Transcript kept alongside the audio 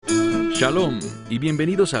Shalom y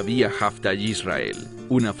bienvenidos a Vía Hafta Yisrael,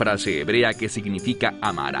 una frase hebrea que significa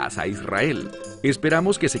amarás a Israel.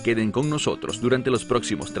 Esperamos que se queden con nosotros durante los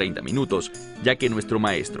próximos 30 minutos, ya que nuestro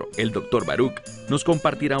maestro, el Dr. Baruch, nos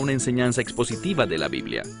compartirá una enseñanza expositiva de la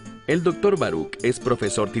Biblia. El Dr. Baruch es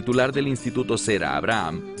profesor titular del Instituto Sera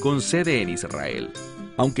Abraham, con sede en Israel.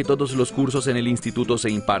 Aunque todos los cursos en el instituto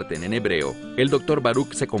se imparten en hebreo, el Dr.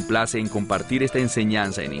 Baruch se complace en compartir esta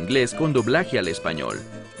enseñanza en inglés con doblaje al español.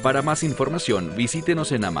 Para más información,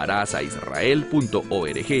 visítenos en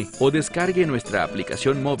amarazaisrael.org o descargue nuestra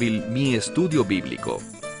aplicación móvil Mi Estudio Bíblico.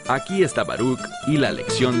 Aquí está Baruch y la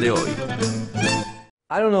lección de hoy.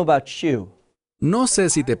 No sé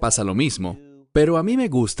si te pasa lo mismo, pero a mí me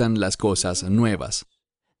gustan las cosas nuevas.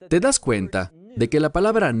 ¿Te das cuenta de que la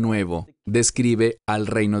palabra nuevo describe al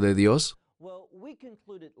reino de Dios?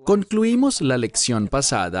 Concluimos la lección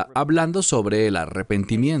pasada hablando sobre el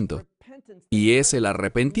arrepentimiento. Y es el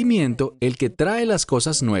arrepentimiento el que trae las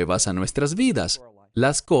cosas nuevas a nuestras vidas,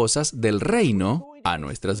 las cosas del reino a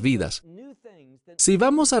nuestras vidas. Si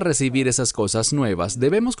vamos a recibir esas cosas nuevas,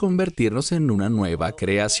 debemos convertirnos en una nueva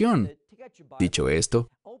creación. Dicho esto,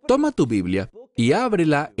 toma tu Biblia y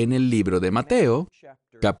ábrela en el libro de Mateo,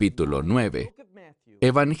 capítulo 9.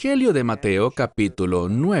 Evangelio de Mateo, capítulo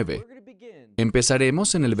 9.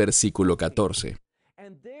 Empezaremos en el versículo 14.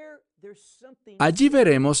 Allí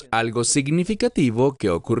veremos algo significativo que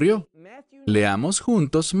ocurrió. Leamos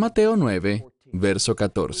juntos Mateo 9, verso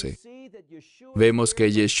 14. Vemos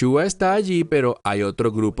que Yeshua está allí, pero hay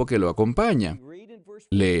otro grupo que lo acompaña.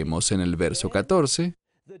 Leemos en el verso 14.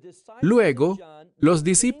 Luego, los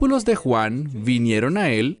discípulos de Juan vinieron a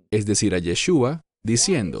él, es decir, a Yeshua,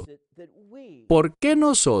 diciendo: ¿por qué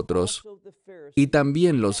nosotros y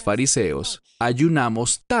también los fariseos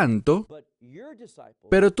ayunamos tanto,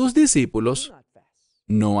 pero tus discípulos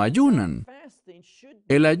no ayunan?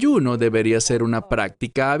 El ayuno debería ser una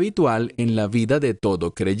práctica habitual en la vida de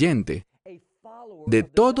todo creyente, de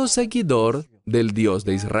todo seguidor del Dios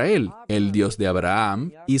de Israel, el Dios de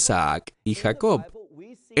Abraham, Isaac y Jacob.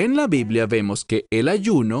 En la Biblia vemos que el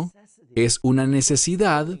ayuno es una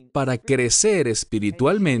necesidad para crecer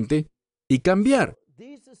espiritualmente y cambiar.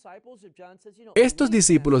 Estos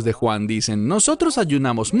discípulos de Juan dicen: nosotros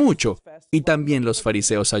ayunamos mucho, y también los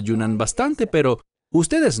fariseos ayunan bastante, pero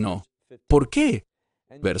ustedes no. ¿Por qué?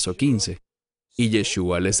 Verso 15. Y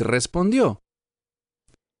Yeshua les respondió: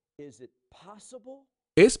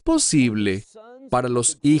 ¿es posible para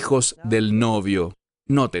los hijos del novio?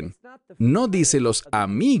 Noten, no dice los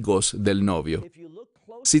amigos del novio.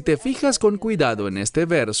 Si te fijas con cuidado en este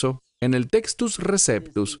verso, en el Textus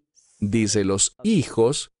Receptus, dice los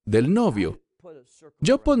hijos del novio.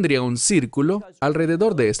 Yo pondría un círculo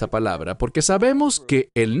alrededor de esta palabra, porque sabemos que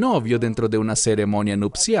el novio dentro de una ceremonia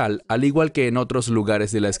nupcial, al igual que en otros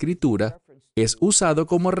lugares de la Escritura, es usado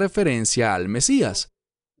como referencia al Mesías.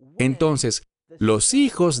 Entonces, los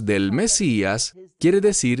hijos del Mesías quiere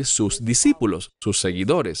decir sus discípulos, sus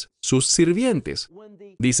seguidores, sus sirvientes.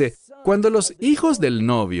 Dice, cuando los hijos del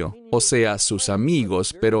novio, o sea, sus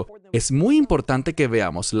amigos, pero es muy importante que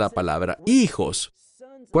veamos la palabra hijos.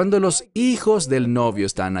 Cuando los hijos del novio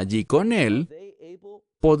están allí con él,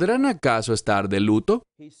 ¿podrán acaso estar de luto?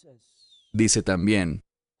 Dice también,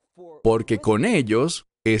 porque con ellos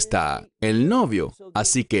está el novio,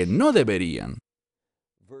 así que no deberían.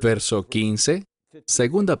 Verso 15,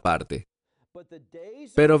 segunda parte.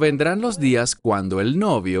 Pero vendrán los días cuando el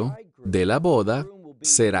novio de la boda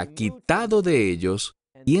será quitado de ellos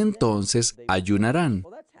y entonces ayunarán.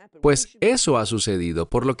 Pues eso ha sucedido,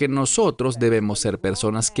 por lo que nosotros debemos ser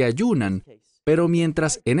personas que ayunan. Pero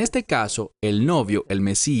mientras en este caso el novio, el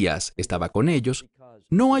Mesías, estaba con ellos,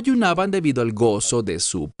 no ayunaban debido al gozo de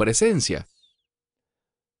su presencia.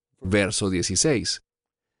 Verso 16.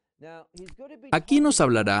 Aquí nos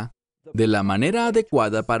hablará de la manera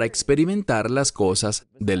adecuada para experimentar las cosas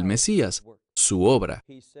del Mesías, su obra.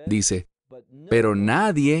 Dice, pero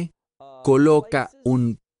nadie coloca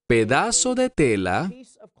un pedazo de tela,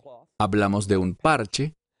 hablamos de un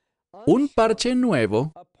parche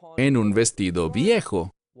nuevo en un vestido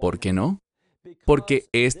viejo. ¿Por qué no? Porque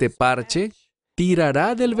este parche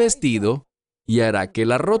tirará del vestido y hará que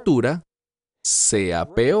la rotura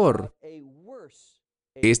sea peor.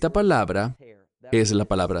 Esta palabra es la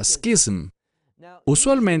palabra schism.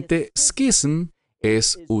 Usualmente, schism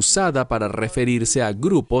es usada para referirse a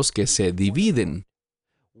grupos que se dividen.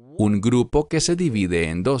 Un grupo que se divide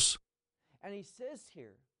en dos.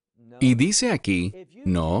 Y dice aquí,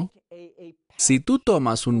 no, si tú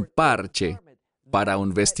tomas un parche para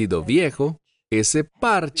un vestido viejo, ese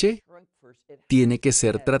parche tiene que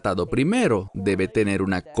ser tratado primero. Debe tener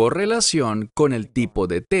una correlación con el tipo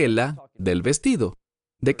de tela del vestido.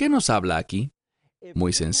 ¿De qué nos habla aquí?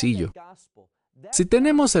 Muy sencillo. Si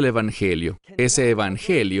tenemos el Evangelio, ese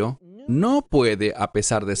Evangelio no puede, a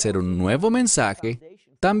pesar de ser un nuevo mensaje,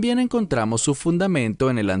 también encontramos su fundamento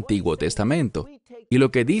en el Antiguo Testamento. Y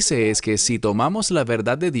lo que dice es que si tomamos la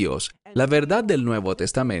verdad de Dios, la verdad del Nuevo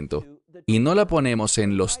Testamento, y no la ponemos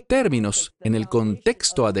en los términos, en el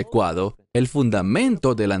contexto adecuado, el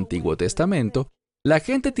fundamento del Antiguo Testamento, la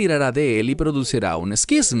gente tirará de él y producirá un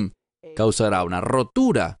esquismo, causará una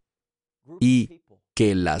rotura, y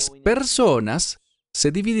que las personas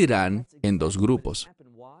se dividirán en dos grupos.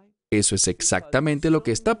 Eso es exactamente lo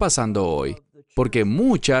que está pasando hoy, porque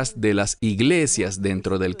muchas de las iglesias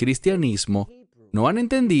dentro del cristianismo no han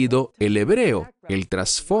entendido el hebreo, el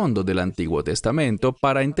trasfondo del Antiguo Testamento,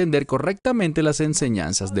 para entender correctamente las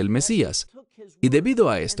enseñanzas del Mesías. Y debido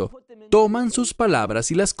a esto, toman sus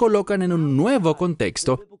palabras y las colocan en un nuevo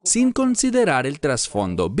contexto sin considerar el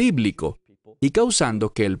trasfondo bíblico, y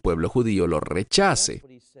causando que el pueblo judío lo rechace.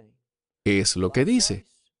 Es lo que dice.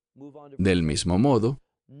 Del mismo modo,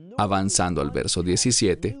 avanzando al verso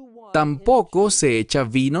 17, tampoco se echa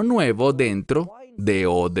vino nuevo dentro de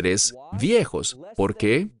odres viejos. ¿Por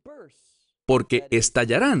qué? Porque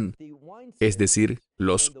estallarán, es decir,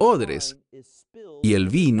 los odres, y el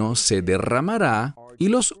vino se derramará y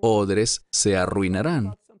los odres se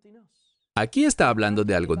arruinarán. Aquí está hablando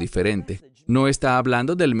de algo diferente. No está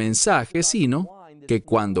hablando del mensaje, sino que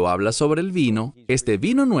cuando habla sobre el vino, este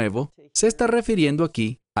vino nuevo, se está refiriendo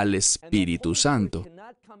aquí al Espíritu Santo.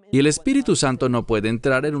 Y el Espíritu Santo no puede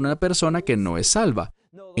entrar en una persona que no es salva,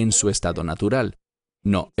 en su estado natural.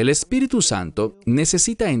 No, el Espíritu Santo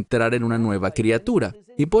necesita entrar en una nueva criatura,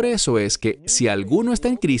 y por eso es que si alguno está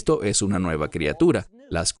en Cristo, es una nueva criatura.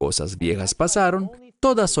 Las cosas viejas pasaron,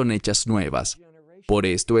 todas son hechas nuevas. Por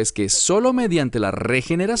esto es que solo mediante la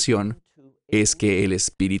regeneración es que el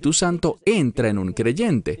Espíritu Santo entra en un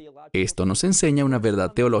creyente. Esto nos enseña una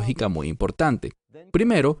verdad teológica muy importante.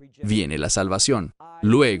 Primero, viene la salvación.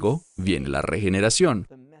 Luego, viene la regeneración.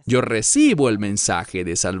 Yo recibo el mensaje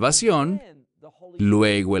de salvación.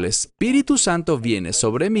 Luego el Espíritu Santo viene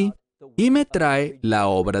sobre mí y me trae la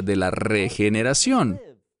obra de la regeneración,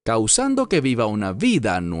 causando que viva una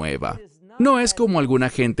vida nueva. No es como alguna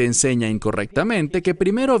gente enseña incorrectamente que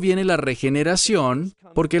primero viene la regeneración,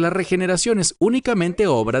 porque la regeneración es únicamente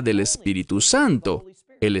obra del Espíritu Santo.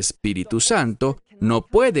 El Espíritu Santo no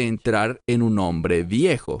puede entrar en un hombre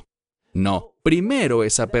viejo. No, primero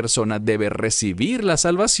esa persona debe recibir la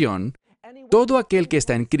salvación. Todo aquel que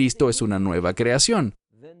está en Cristo es una nueva creación.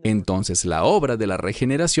 Entonces la obra de la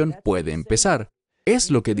regeneración puede empezar. Es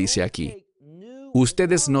lo que dice aquí.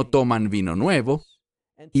 Ustedes no toman vino nuevo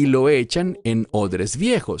y lo echan en odres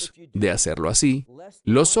viejos. De hacerlo así,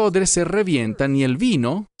 los odres se revientan y el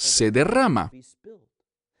vino se derrama.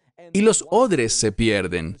 Y los odres se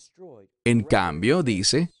pierden. En cambio,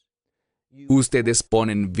 dice, ustedes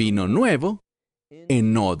ponen vino nuevo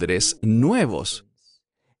en odres nuevos.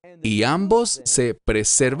 Y ambos se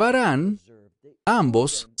preservarán,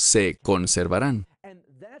 ambos se conservarán.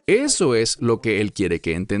 Eso es lo que Él quiere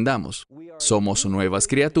que entendamos. Somos nuevas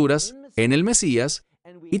criaturas en el Mesías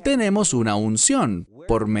y tenemos una unción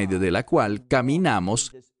por medio de la cual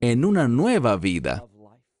caminamos en una nueva vida.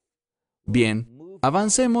 Bien,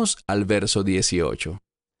 avancemos al verso 18.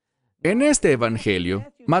 En este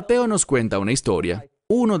Evangelio, Mateo nos cuenta una historia,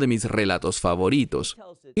 uno de mis relatos favoritos,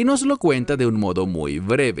 y nos lo cuenta de un modo muy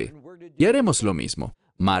breve. Y haremos lo mismo.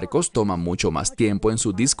 Marcos toma mucho más tiempo en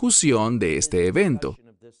su discusión de este evento.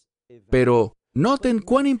 Pero noten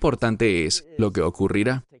cuán importante es lo que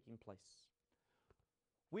ocurrirá.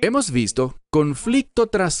 Hemos visto conflicto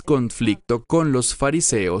tras conflicto con los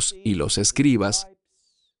fariseos y los escribas,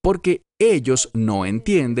 porque ellos no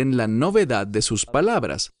entienden la novedad de sus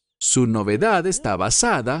palabras. Su novedad está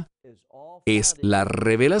basada, es la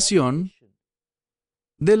revelación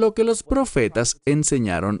de lo que los profetas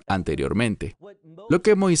enseñaron anteriormente, lo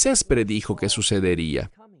que Moisés predijo que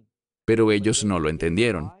sucedería. Pero ellos no lo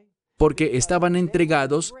entendieron, porque estaban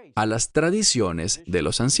entregados a las tradiciones de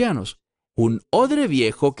los ancianos. Un odre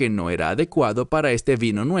viejo que no era adecuado para este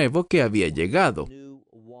vino nuevo que había llegado.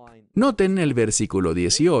 Noten el versículo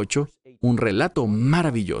 18, un relato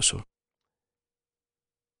maravilloso.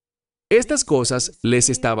 Estas cosas les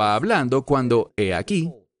estaba hablando cuando, he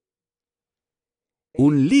aquí,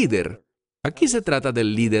 un líder. Aquí se trata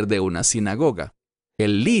del líder de una sinagoga.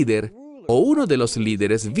 El líder, o uno de los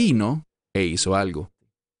líderes, vino e hizo algo.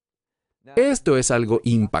 Esto es algo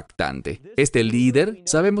impactante. Este líder,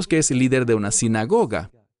 sabemos que es el líder de una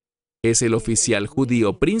sinagoga. Es el oficial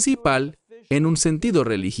judío principal en un sentido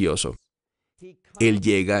religioso. Él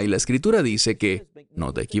llega y la Escritura dice que,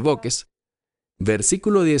 no te equivoques,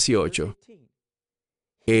 versículo 18,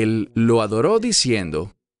 Él lo adoró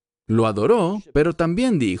diciendo, lo adoró, pero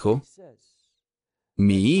también dijo,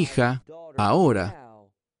 mi hija ahora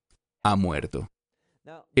ha muerto.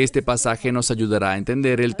 Este pasaje nos ayudará a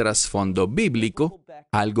entender el trasfondo bíblico,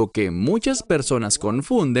 algo que muchas personas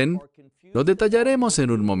confunden. Lo detallaremos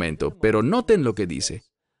en un momento, pero noten lo que dice.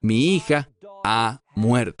 Mi hija ha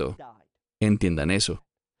muerto. Entiendan eso.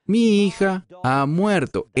 Mi hija ha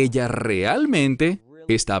muerto. Ella realmente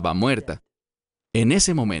estaba muerta en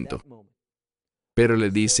ese momento. Pero le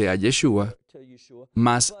dice a Yeshua,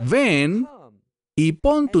 mas ven y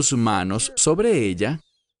pon tus manos sobre ella,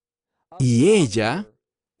 y ella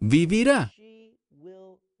vivirá.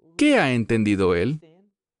 ¿Qué ha entendido él?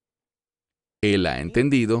 Él ha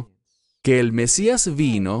entendido que el Mesías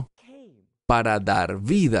vino para dar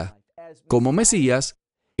vida. Como Mesías,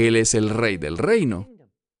 Él es el Rey del reino.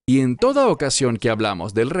 Y en toda ocasión que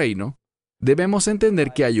hablamos del reino, debemos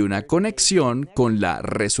entender que hay una conexión con la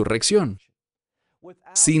resurrección.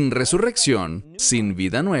 Sin resurrección, sin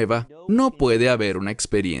vida nueva, no puede haber una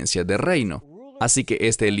experiencia de reino. Así que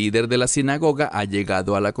este líder de la sinagoga ha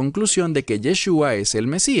llegado a la conclusión de que Yeshua es el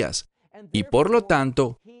Mesías, y por lo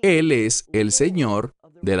tanto, Él es el Señor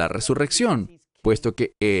de la resurrección, puesto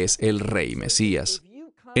que es el Rey Mesías.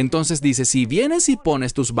 Entonces dice, si vienes y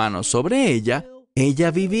pones tus manos sobre ella,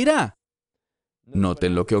 ella vivirá.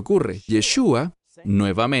 Noten lo que ocurre. Yeshua,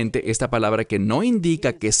 nuevamente, esta palabra que no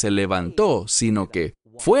indica que se levantó, sino que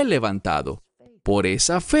fue levantado por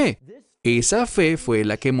esa fe. Esa fe fue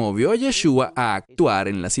la que movió a Yeshua a actuar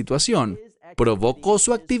en la situación, provocó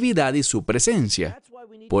su actividad y su presencia.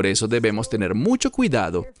 Por eso debemos tener mucho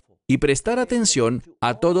cuidado y prestar atención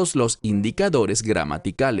a todos los indicadores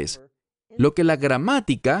gramaticales. Lo que la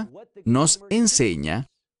gramática nos enseña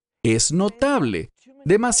es notable.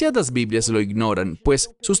 Demasiadas Biblias lo ignoran,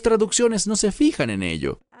 pues sus traducciones no se fijan en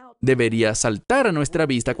ello. Debería saltar a nuestra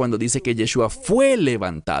vista cuando dice que Yeshua fue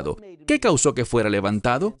levantado. ¿Qué causó que fuera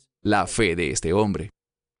levantado? La fe de este hombre.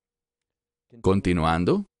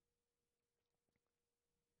 Continuando.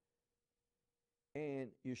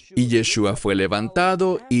 Y Yeshua fue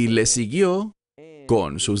levantado y le siguió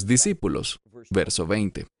con sus discípulos. Verso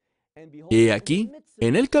 20. Y aquí,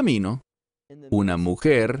 en el camino, una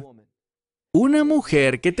mujer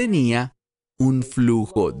que tenía un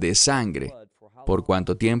flujo de sangre. ¿Por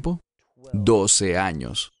cuánto tiempo? 12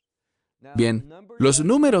 años. Bien, los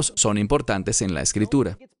números son importantes en la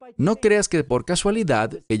Escritura. No creas que por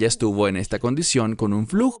casualidad ella estuvo en esta condición con un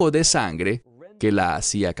flujo de sangre que la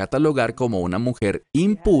hacía catalogar como una mujer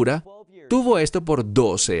impura. Tuvo esto por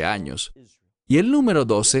 12 años. Y el número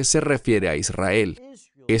 12 se refiere a Israel.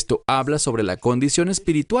 Esto habla sobre la condición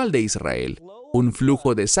espiritual de Israel. Un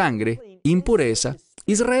flujo de sangre, impureza.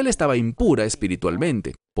 Israel estaba impura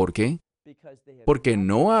espiritualmente. ¿Por qué? Porque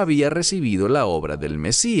no había recibido la obra del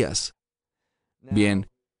Mesías. Bien,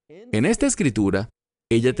 en esta escritura,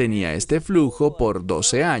 ella tenía este flujo por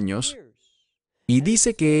 12 años y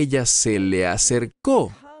dice que ella se le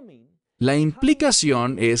acercó. La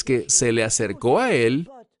implicación es que se le acercó a él,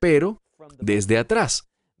 pero desde atrás.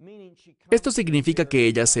 Esto significa que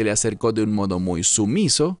ella se le acercó de un modo muy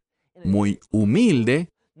sumiso, muy humilde,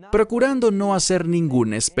 procurando no hacer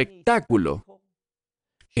ningún espectáculo.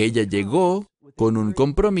 Ella llegó con un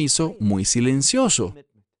compromiso muy silencioso.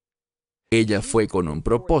 Ella fue con un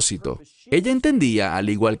propósito. Ella entendía, al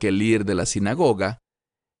igual que el líder de la sinagoga,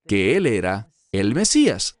 que él era el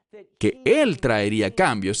Mesías, que él traería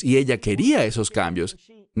cambios y ella quería esos cambios,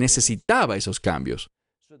 necesitaba esos cambios.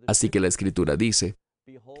 Así que la Escritura dice,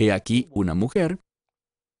 he aquí una mujer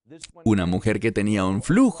que tenía un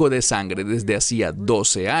flujo de sangre desde hacía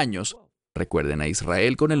 12 años. Recuerden a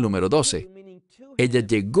Israel con el número 12. Ella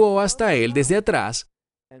llegó hasta él desde atrás.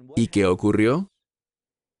 ¿Y qué ocurrió?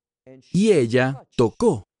 Y ella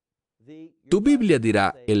tocó. Tu Biblia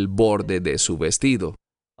dirá el borde de su vestido.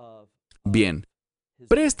 Bien,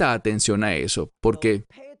 presta atención a eso, porque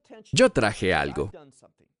yo traje algo.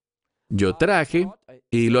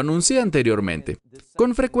 Y lo anuncié anteriormente.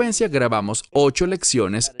 Con frecuencia grabamos 8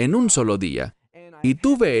 lecciones en un solo día. Y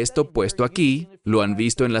tuve esto puesto aquí, lo han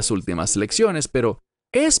visto en las últimas lecciones, pero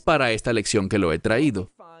es para esta lección que lo he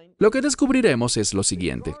traído. Lo que descubriremos es lo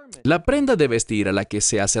siguiente. La prenda de vestir a la que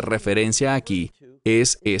se hace referencia aquí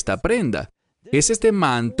es esta prenda. Es este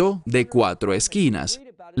manto de 4 esquinas.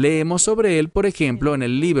 Leemos sobre él, por ejemplo, en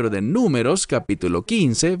el libro de Números, capítulo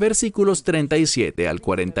 15, versículos 37 al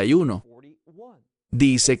 41.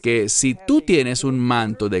 Dice que si tú tienes un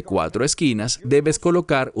manto de 4 esquinas, debes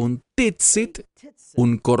colocar un tzitzit.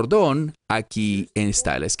 un cordón aquí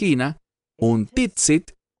está la esquina, un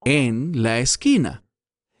tzitzit en la esquina.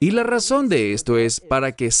 Y la razón de esto es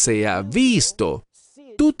para que sea visto.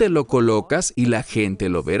 Tú te lo colocas y la gente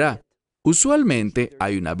lo verá. Usualmente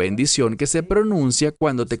hay una bendición que se pronuncia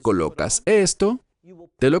cuando te colocas esto,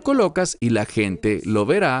 te lo colocas y la gente lo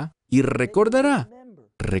verá y recordará.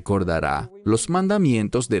 Recordará los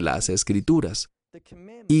mandamientos de las Escrituras.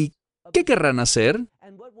 ¿Y qué querrán hacer?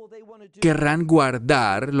 Querrán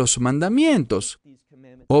guardar los mandamientos,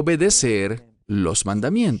 obedecer los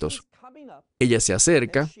mandamientos. Ella se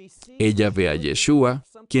acerca, ella ve a Yeshua,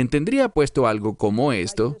 quien tendría puesto algo como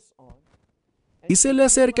esto, y se le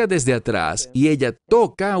acerca desde atrás y ella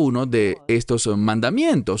toca uno de estos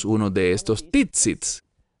mandamientos, uno de estos tzitzits.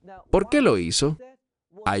 ¿Por qué lo hizo?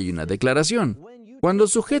 Hay una declaración. Cuando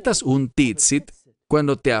sujetas un tzitzit,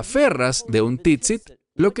 cuando te aferras de un tzitzit,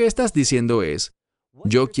 lo que estás diciendo es,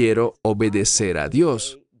 yo quiero obedecer a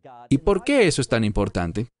Dios. ¿Y por qué eso es tan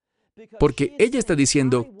importante? Porque ella está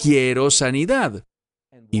diciendo, quiero sanidad.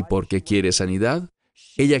 ¿Y por qué quiere sanidad?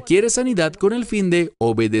 Ella quiere sanidad con el fin de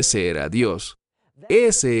obedecer a Dios.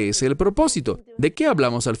 Ese es el propósito. ¿De qué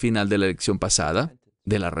hablamos al final de la lección pasada?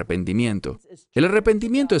 Del arrepentimiento. El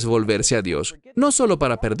arrepentimiento es volverse a Dios, no solo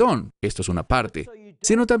para perdón, esto es una parte,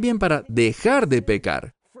 sino también para dejar de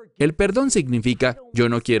pecar. El perdón significa, yo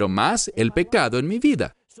no quiero más el pecado en mi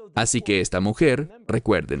vida. Así que esta mujer,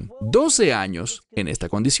 recuerden, 12 años en esta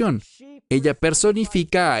condición. Ella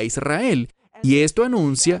personifica a Israel y esto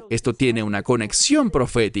anuncia, esto tiene una conexión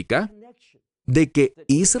profética de que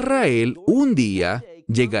Israel un día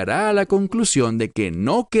llegará a la conclusión de que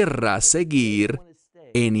no querrá seguir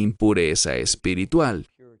en impureza espiritual,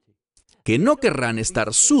 que no querrán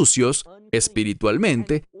estar sucios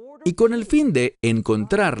espiritualmente y con el fin de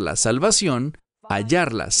encontrar la salvación,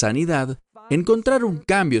 hallar la sanidad, encontrar un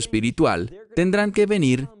cambio espiritual, tendrán que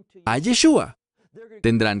venir a Yeshua.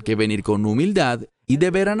 Tendrán que venir con humildad y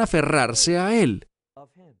deberán aferrarse a Él.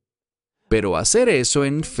 Pero hacer eso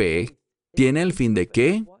en fe tiene el fin de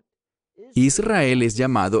que Israel es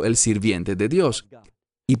llamado el sirviente de Dios.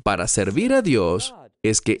 Y para servir a Dios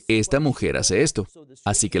es que esta mujer hace esto.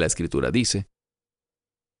 Así que la Escritura dice,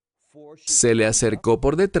 se le acercó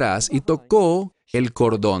por detrás y tocó el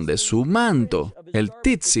cordón de su manto, el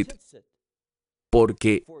tzitzit,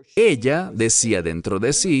 porque ella decía dentro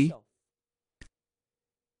de sí,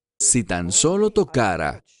 si tan solo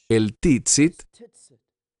tocara el tzitzit,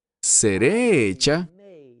 seré hecha,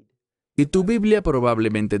 y tu Biblia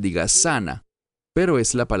probablemente diga sana, pero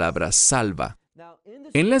es la palabra salva.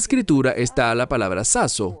 En la Escritura está la palabra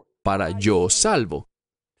saso, para yo salvo,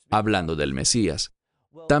 hablando del Mesías.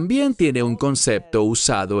 También tiene un concepto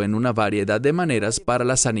usado en una variedad de maneras para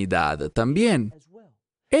la sanidad también.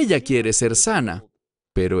 Ella quiere ser sana,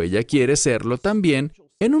 pero ella quiere serlo también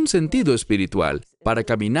en un sentido espiritual, para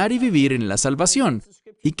caminar y vivir en la salvación.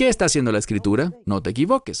 ¿Y qué está haciendo la Escritura? No te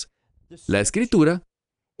equivoques. La Escritura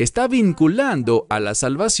está vinculando a la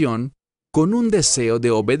salvación con un deseo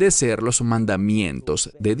de obedecer los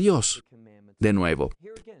mandamientos de Dios. De nuevo,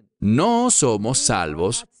 no somos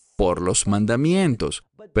salvos por los mandamientos,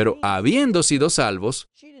 pero habiendo sido salvos,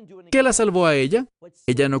 ¿qué la salvó a ella?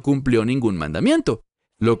 Ella no cumplió ningún mandamiento.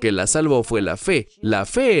 Lo que la salvó fue la fe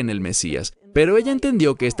en el Mesías. Pero ella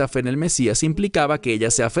entendió que esta fe en el Mesías implicaba que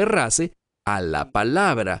ella se aferrase a la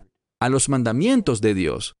palabra, a los mandamientos de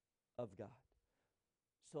Dios.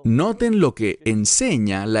 Noten lo que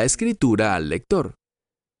enseña la Escritura al lector.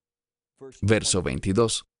 Verso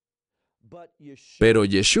 22. Pero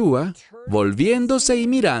Yeshua, volviéndose y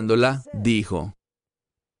mirándola, dijo,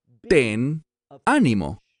 ten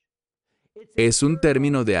ánimo. Es un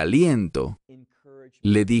término de aliento.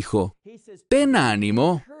 Le dijo, ten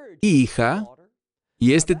ánimo, hija,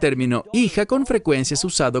 y este término hija con frecuencia es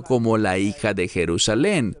usado como la hija de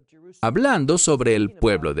Jerusalén, hablando sobre el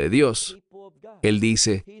pueblo de Dios. Él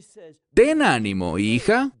dice, ten ánimo,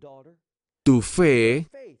 hija, tu fe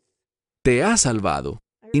te ha salvado.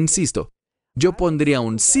 Insisto, yo pondría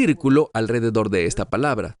un círculo alrededor de esta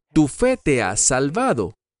palabra. Tu fe te ha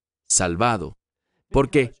salvado. Salvado.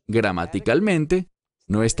 Porque gramaticalmente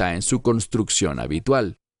no está en su construcción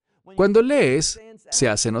habitual. Cuando lees, se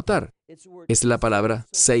hace notar. Es la palabra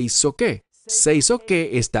seisoké.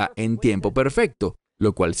 Seisoké está en tiempo perfecto,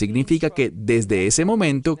 lo cual significa que desde ese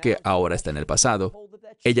momento, que ahora está en el pasado,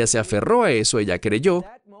 ella se aferró a eso, ella creyó,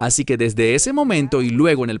 así que desde ese momento y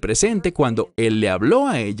luego en el presente, cuando Él le habló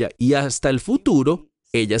a ella y hasta el futuro,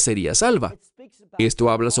 ella sería salva. Esto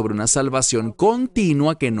habla sobre una salvación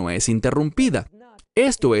continua que no es interrumpida.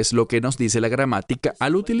 Esto es lo que nos dice la gramática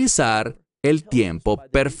al utilizar el tiempo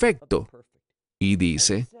perfecto. Y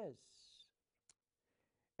dice,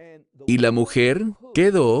 Y la mujer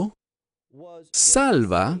quedó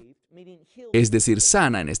salva, es decir,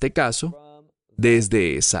 sana en este caso,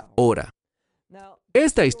 desde esa hora.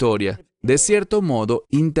 Esta historia, de cierto modo,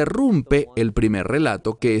 interrumpe el primer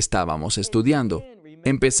relato que estábamos estudiando.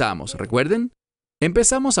 ¿Recuerden?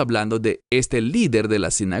 Empezamos hablando de este líder de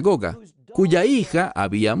la sinagoga, cuya hija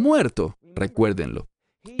había muerto. Recuérdenlo.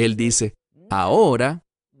 Él dice, ahora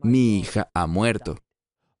mi hija ha muerto.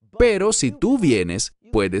 Pero si tú vienes,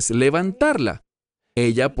 puedes levantarla.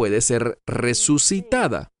 Ella puede ser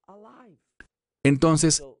resucitada.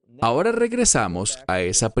 Entonces, ahora regresamos a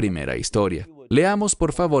esa primera historia. Leamos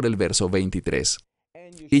por favor el verso 23.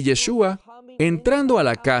 Y Yeshua, entrando a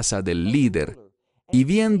la casa del líder y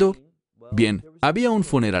viendo, había un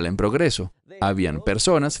funeral en progreso. Habían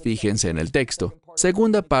personas, fíjense en el texto,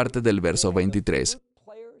 segunda parte del verso 23.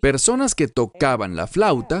 Personas que tocaban la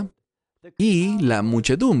flauta y la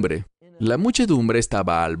muchedumbre. La muchedumbre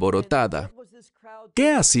estaba alborotada.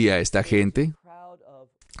 ¿Qué hacía esta gente?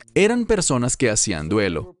 Eran personas que hacían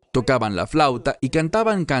duelo, tocaban la flauta y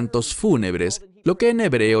cantaban cantos fúnebres, lo que en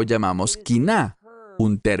hebreo llamamos kiná,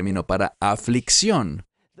 un término para aflicción.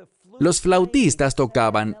 Los flautistas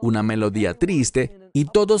tocaban una melodía triste y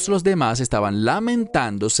todos los demás estaban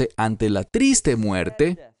lamentándose ante la triste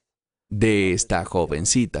muerte de esta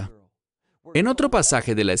jovencita. En otro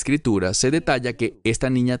pasaje de la Escritura se detalla que esta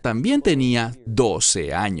niña también tenía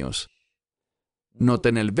 12 años.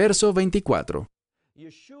 Noten el verso 24.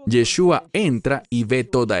 Yeshua entra y ve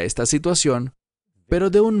toda esta situación, pero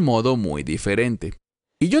de un modo muy diferente.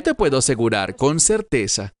 Y yo te puedo asegurar con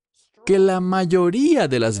certeza que la mayoría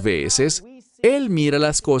de las veces Él mira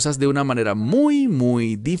las cosas de una manera muy,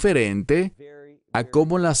 muy diferente a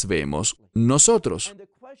cómo las vemos nosotros.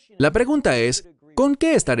 La pregunta es, ¿con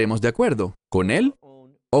qué estaremos de acuerdo? ¿Con Él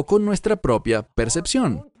o con nuestra propia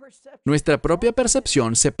percepción? Nuestra propia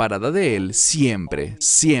percepción separada de Él siempre,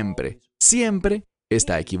 siempre, siempre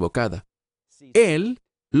está equivocada. Él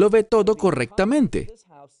lo ve todo correctamente.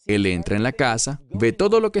 Él entra en la casa, ve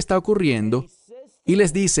todo lo que está ocurriendo y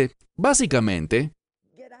les dice, básicamente,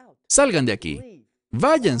 salgan de aquí,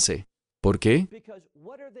 váyanse. ¿Por qué?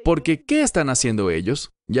 Porque ¿qué están haciendo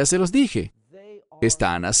ellos? Ya se los dije.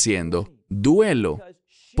 Están haciendo duelo,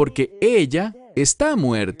 porque ella está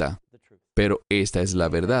muerta. Pero esta es la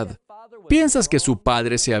verdad. ¿Piensas que su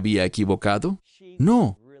padre se había equivocado?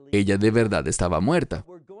 No, ella de verdad estaba muerta.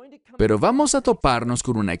 Pero vamos a toparnos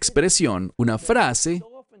con una expresión, una frase,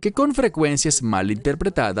 que con frecuencia es mal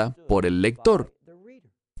interpretada por el lector.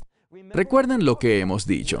 Recuerden lo que hemos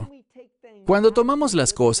dicho. Cuando tomamos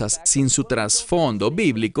las cosas sin su trasfondo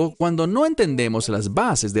bíblico, cuando no entendemos las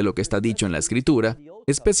bases de lo que está dicho en la Escritura,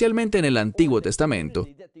 especialmente en el Antiguo Testamento,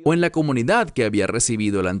 o en la comunidad que había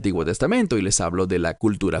recibido el Antiguo Testamento, y les hablo de la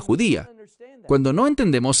cultura judía. Cuando no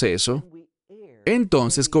entendemos eso,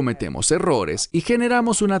 entonces cometemos errores y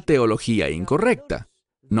generamos una teología incorrecta.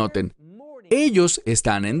 Noten, ellos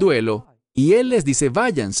están en duelo y Él les dice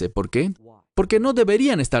váyanse. ¿Por qué? Porque no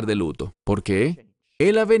deberían estar de luto. ¿Por qué?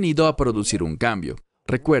 Él ha venido a producir un cambio.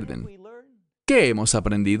 Recuerden, ¿qué hemos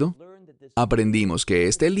aprendido? Aprendimos que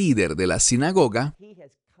este líder de la sinagoga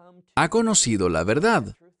ha conocido la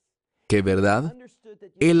verdad. ¿Qué verdad?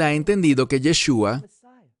 Él ha entendido que Yeshua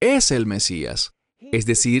es el Mesías, es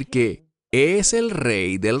decir, que es el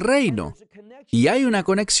Rey del reino. Y hay una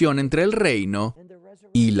conexión entre el reino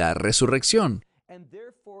y la resurrección.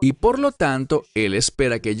 Y por lo tanto, Él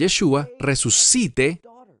espera que Yeshua resucite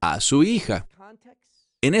a su hija.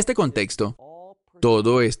 En este contexto,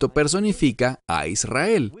 todo esto personifica a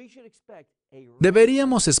Israel.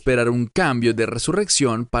 Deberíamos esperar un cambio de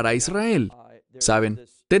resurrección para Israel. ¿Saben?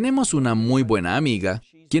 Tenemos una muy buena amiga,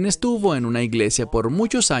 quien estuvo en una iglesia por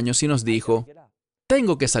muchos años y nos dijo,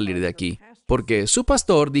 tengo que salir de aquí, porque su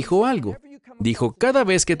pastor dijo algo. Dijo, cada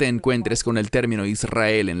vez que te encuentres con el término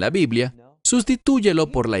Israel en la Biblia,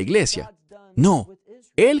 sustitúyelo por la iglesia. No,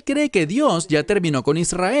 él cree que Dios ya terminó con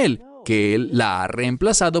Israel, que Él la ha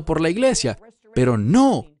reemplazado por la iglesia. Pero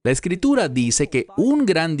no, la Escritura dice que un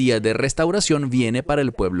gran día de restauración viene para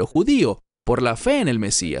el pueblo judío, por la fe en el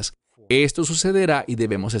Mesías. Esto sucederá y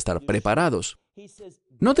debemos estar preparados.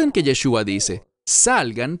 Noten que Yeshua dice,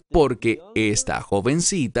 salgan porque esta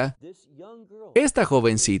jovencita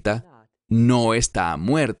no está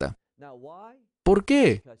muerta. ¿Por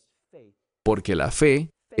qué? Porque la fe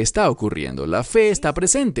está ocurriendo, la fe está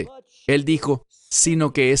presente. Él dijo,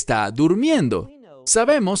 sino que está durmiendo.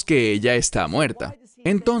 Sabemos que ella está muerta.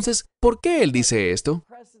 Entonces, ¿por qué Él dice esto?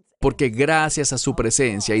 Porque gracias a su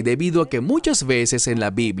presencia y debido a que muchas veces en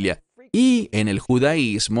la Biblia y en el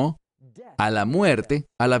judaísmo, a la muerte,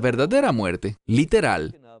 a la verdadera muerte,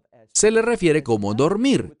 literal, se le refiere como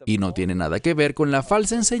dormir y no tiene nada que ver con la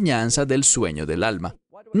falsa enseñanza del sueño del alma.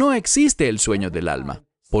 No existe el sueño del alma.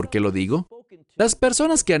 ¿Por qué lo digo? Las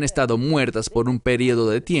personas que han estado muertas por un periodo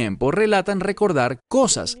de tiempo relatan recordar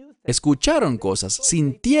cosas, escucharon cosas,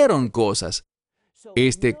 sintieron cosas.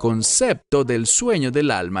 Este concepto del sueño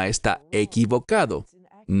del alma está equivocado.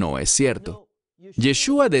 No es cierto.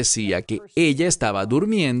 Yeshua decía que ella estaba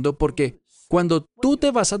durmiendo porque cuando tú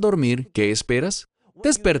te vas a dormir, ¿qué esperas?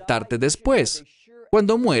 Despertarte después.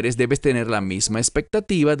 Cuando mueres debes tener la misma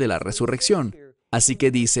expectativa de la resurrección. Así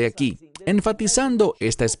que dice aquí, enfatizando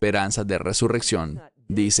esta esperanza de resurrección,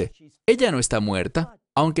 dice, ella no está muerta,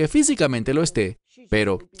 aunque físicamente lo esté,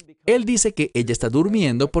 pero él dice que ella está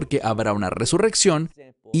durmiendo porque habrá una resurrección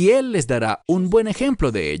y él les dará un buen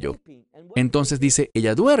ejemplo de ello. Entonces dice,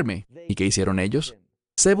 ella duerme. ¿Y qué hicieron ellos?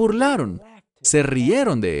 Se burlaron, se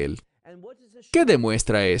rieron de él. ¿Qué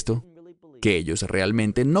demuestra esto? Que ellos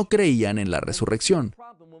realmente no creían en la resurrección.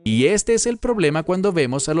 Y este es el problema cuando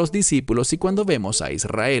vemos a los discípulos y cuando vemos a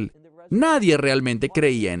Israel. Nadie realmente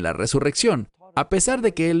creía en la resurrección, a pesar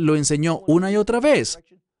de que él lo enseñó una y otra vez.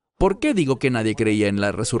 ¿Por qué digo que nadie creía en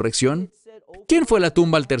la resurrección? ¿Quién fue a la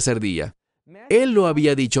tumba al tercer día? Él lo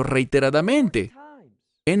había dicho reiteradamente.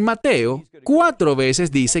 En Mateo, 4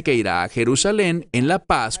 veces dice que irá a Jerusalén en la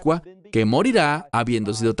Pascua, que morirá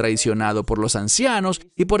habiendo sido traicionado por los ancianos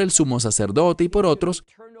y por el sumo sacerdote y por otros,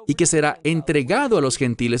 y que será entregado a los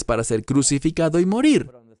gentiles para ser crucificado y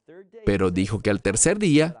morir. Pero dijo que al tercer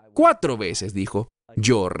día, 4 veces dijo,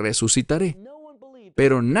 yo resucitaré.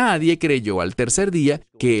 Pero nadie creyó al tercer día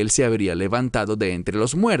que él se habría levantado de entre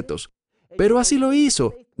los muertos. Pero así lo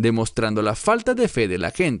hizo, demostrando la falta de fe de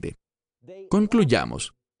la gente.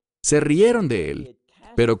 Concluyamos. Se rieron de él,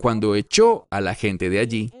 pero cuando echó a la gente de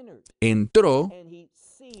allí, entró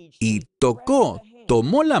y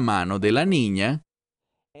tomó la mano de la niña,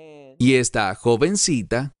 y esta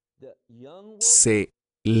jovencita se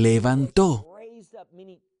levantó.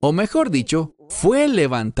 O mejor dicho, fue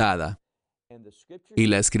levantada. Y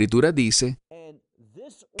la Escritura dice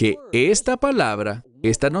que esta palabra,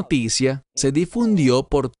 esta noticia, se difundió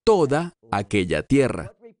por toda aquella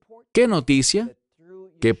tierra. ¿Qué noticia?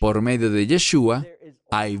 Que por medio de Yeshua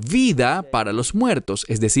hay vida para los muertos,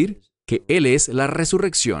 es decir, que Él es la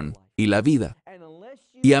resurrección y la vida.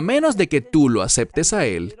 Y a menos de que tú lo aceptes a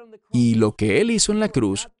Él y lo que Él hizo en la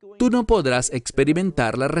cruz, tú no podrás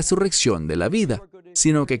experimentar la resurrección de la vida,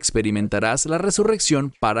 sino que experimentarás la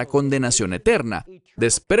resurrección para condenación eterna,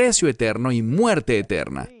 desprecio eterno y muerte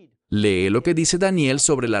eterna. Lee lo que dice Daniel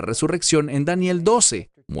sobre la resurrección en Daniel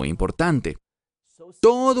 12, muy importante.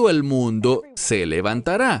 Todo el mundo se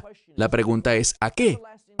levantará. La pregunta es, ¿a qué?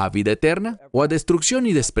 ¿A vida eterna o a destrucción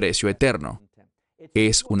y desprecio eterno?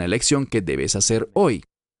 Es una elección que debes hacer hoy.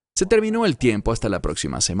 Se terminó el tiempo hasta la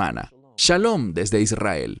próxima semana. Shalom desde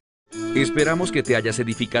Israel. Esperamos que te hayas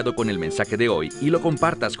edificado con el mensaje de hoy y lo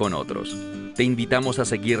compartas con otros. Te invitamos a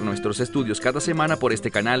seguir nuestros estudios cada semana por este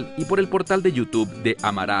canal y por el portal de YouTube de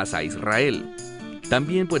Amarás a Israel.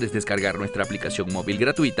 También puedes descargar nuestra aplicación móvil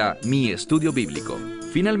gratuita, Mi Estudio Bíblico.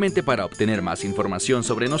 Finalmente, para obtener más información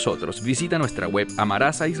sobre nosotros, visita nuestra web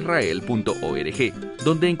amarasaisrael.org,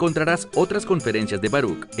 donde encontrarás otras conferencias de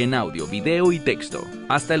Baruch en audio, video y texto.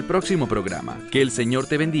 Hasta el próximo programa. Que el Señor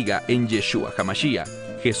te bendiga en Yeshua HaMashiach,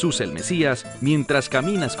 Jesús el Mesías, mientras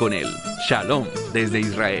caminas con Él. Shalom desde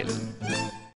Israel.